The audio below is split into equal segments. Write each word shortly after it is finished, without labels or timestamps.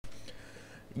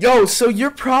Yo, so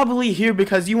you're probably here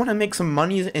because you want to make some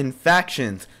money in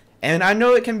factions. And I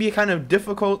know it can be kind of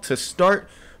difficult to start,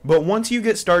 but once you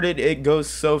get started, it goes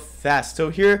so fast. So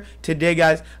here today,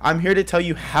 guys, I'm here to tell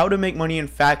you how to make money in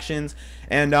factions.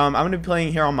 And I'm going to be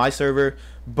playing here on my server.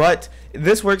 But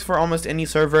this works for almost any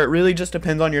server. It really just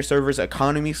depends on your server's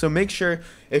economy. So make sure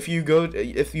if you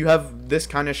have this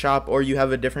kind of shop or you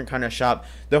have a different kind of shop,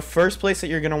 the first place that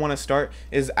you're going to want to start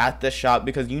is at the shop,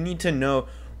 because you need to know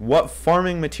what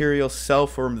farming materials sell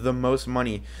for the most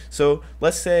money. So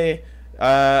let's say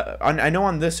I know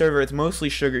on this server it's mostly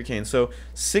sugarcane. So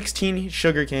 16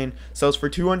 sugarcane sells for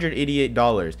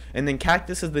 $288, and then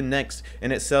cactus is the next,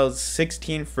 and it sells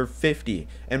 16 for 50.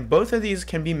 And both of these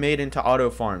can be made into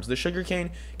auto farms. The sugarcane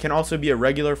can also be a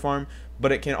regular farm,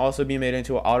 but it can also be made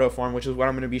into an auto farm, which is what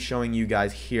I'm going to be showing you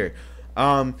guys here.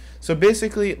 So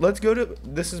basically, let's go to,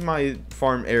 this is my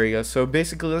farm area. So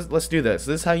basically, let's do this.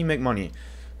 This is how you make money.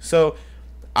 So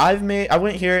I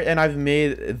went here and I've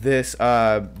made this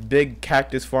big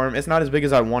cactus farm. It's not as big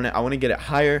as I want it. I want to get it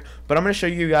higher, but I'm going to show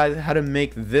you guys how to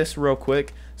make this real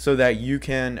quick so that you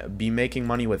can be making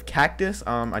money with cactus.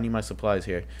 I need my supplies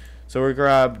here. So we'll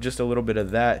grab just a little bit of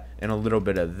that and a little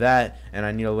bit of that, and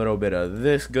I need a little bit of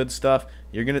this good stuff.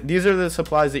 These are the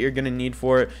supplies that you're gonna need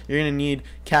for it. You're gonna need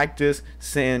cactus,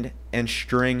 sand, and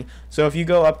string. So if you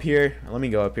go up here, let me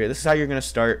go up here. This is how you're gonna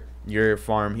start your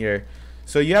farm here.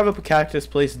 So you have a cactus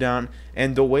placed down,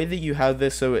 and the way that you have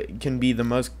this, so it can be the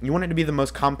most, you want it to be the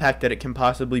most compact that it can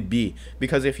possibly be,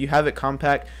 because if you have it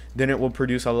compact, then it will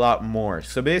produce a lot more.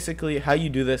 So basically how you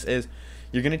do this is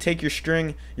you're going to take your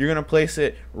string, you're going to place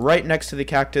it right next to the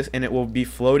cactus, and it will be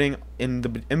floating in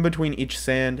between each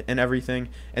sand and everything.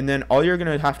 And then all you're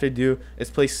going to have to do is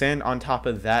place sand on top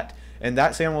of that, and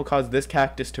that sand will cause this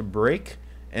cactus to break,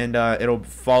 and it'll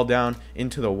fall down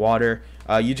into the water.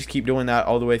 You just keep doing that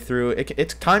all the way through.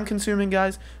 It's time consuming,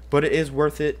 guys, but it is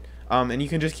worth it. And you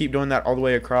can just keep doing that all the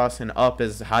way across and up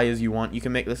as high as you want. You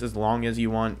can make this as long as you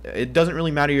want. It doesn't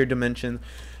really matter your dimensions.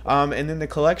 And then the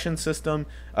collection system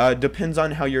depends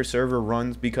on how your server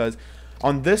runs, because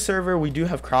on this server we do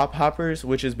have crop hoppers,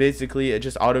 which is basically it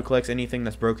just auto collects anything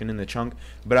that's broken in the chunk,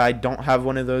 but I don't have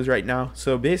one of those right now.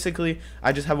 So basically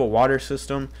I just have a water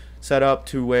system set up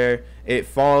to where it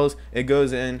falls, it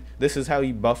goes in. This is how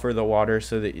you buffer the water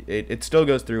so that it still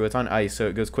goes through. It's on ice, so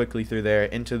it goes quickly through there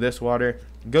into this water,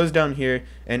 goes down here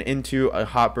and into a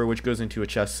hopper, which goes into a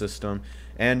chest system.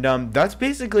 And that's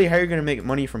basically how you're gonna make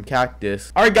money from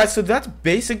cactus. Alright guys, so that's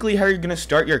basically how you're gonna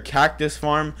start your cactus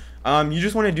farm. You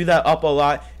just want to do that up a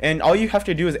lot, and all you have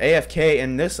to do is AFK,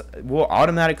 and this will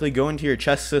automatically go into your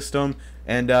chest system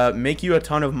and make you a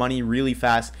ton of money really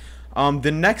fast.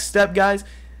 The next step, guys,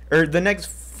 or the next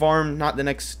farm, not the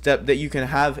next step that you can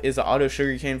have, is an auto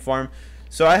sugarcane farm.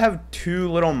 So I have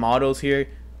two little models here,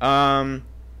 but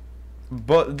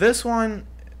this one,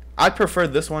 I prefer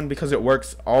this one because it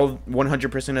works all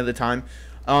 100% of the time.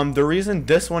 The reason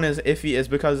this one is iffy is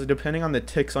because depending on the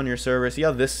ticks on your server, see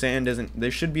how this sand isn't, there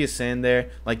should be a sand there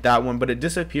like that one, but it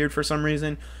disappeared for some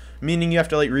reason, meaning you have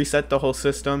to like reset the whole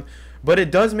system. But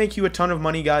it does make you a ton of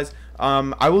money, guys.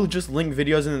 I will just link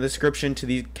videos in the description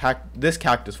to this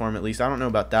cactus farm, at least. I don't know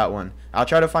about that one. I'll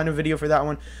try to find a video for that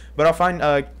one, but I'll find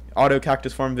auto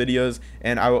cactus farm videos,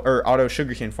 and or auto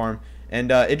sugarcane farm. And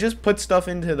it just puts stuff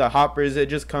into the hoppers. It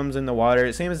just comes in the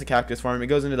water, same as the cactus farm. It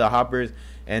goes into the hoppers,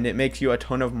 and it makes you a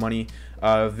ton of money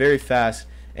very fast.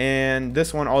 And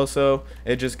this one also,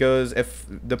 it just goes, if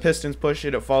the pistons push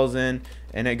it, it falls in,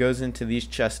 and it goes into these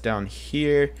chests down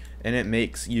here, and it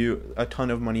makes you a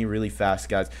ton of money really fast,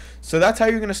 guys. So that's how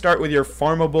you're going to start with your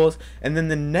farmables. And then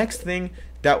the next thing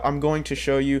that I'm going to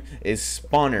show you is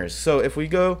spawners. So if we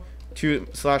go to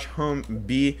 /home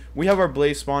B, we have our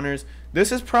blaze spawners.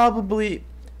 This is probably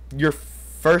your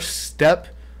first step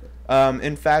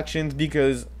in factions,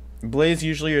 because blaze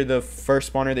usually are the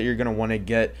first spawner that you're going to want to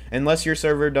get, unless your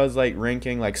server does like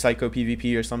ranking, like psycho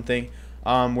PvP or something,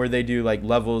 where they do like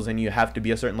levels and you have to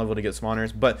be a certain level to get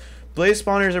spawners. But blaze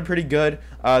spawners are pretty good.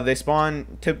 They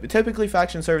spawn, typically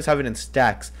faction servers have it in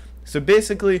stacks. So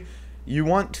basically you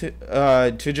want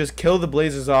to just kill the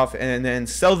blazes off and then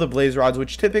sell the blaze rods,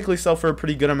 which typically sell for a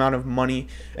pretty good amount of money.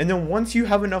 And then once you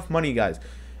have enough money, guys,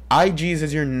 IGs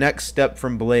is your next step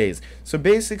from blaze. So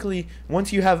basically,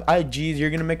 once you have IGs, you're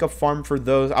gonna make a farm for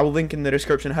those. I will link in the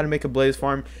description how to make a blaze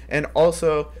farm, and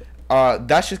also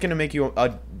that's just gonna make you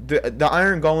the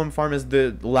iron golem farm is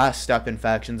the last step in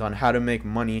factions on how to make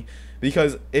money,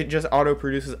 because it just auto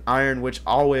produces iron, which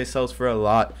always sells for a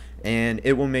lot, and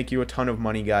it will make you a ton of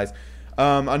money, guys.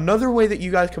 Another way that you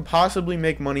guys could possibly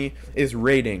make money is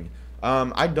raiding.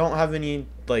 I don't have any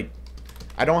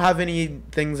I don't have any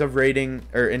things of raiding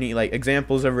or any like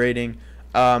examples of raiding.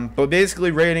 But basically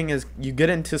raiding is you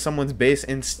get into someone's base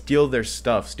and steal their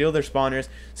stuff, steal their spawners,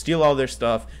 steal all their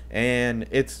stuff, and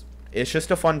it's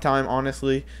just a fun time,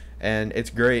 honestly, and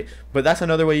it's great. But that's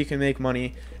another way you can make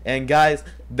money. And guys,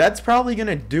 that's probably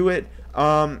gonna do it.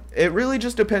 It really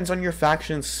just depends on your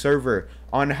faction's server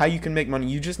on how you can make money.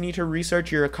 You just need to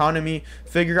research your economy,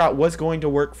 figure out what's going to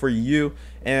work for you,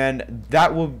 and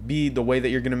that will be the way that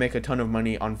you're going to make a ton of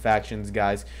money on factions,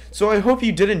 guys. So I hope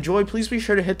you did enjoy. Please be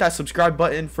sure to hit that subscribe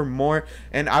button for more,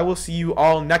 and I will see you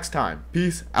all next time.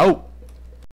 Peace out.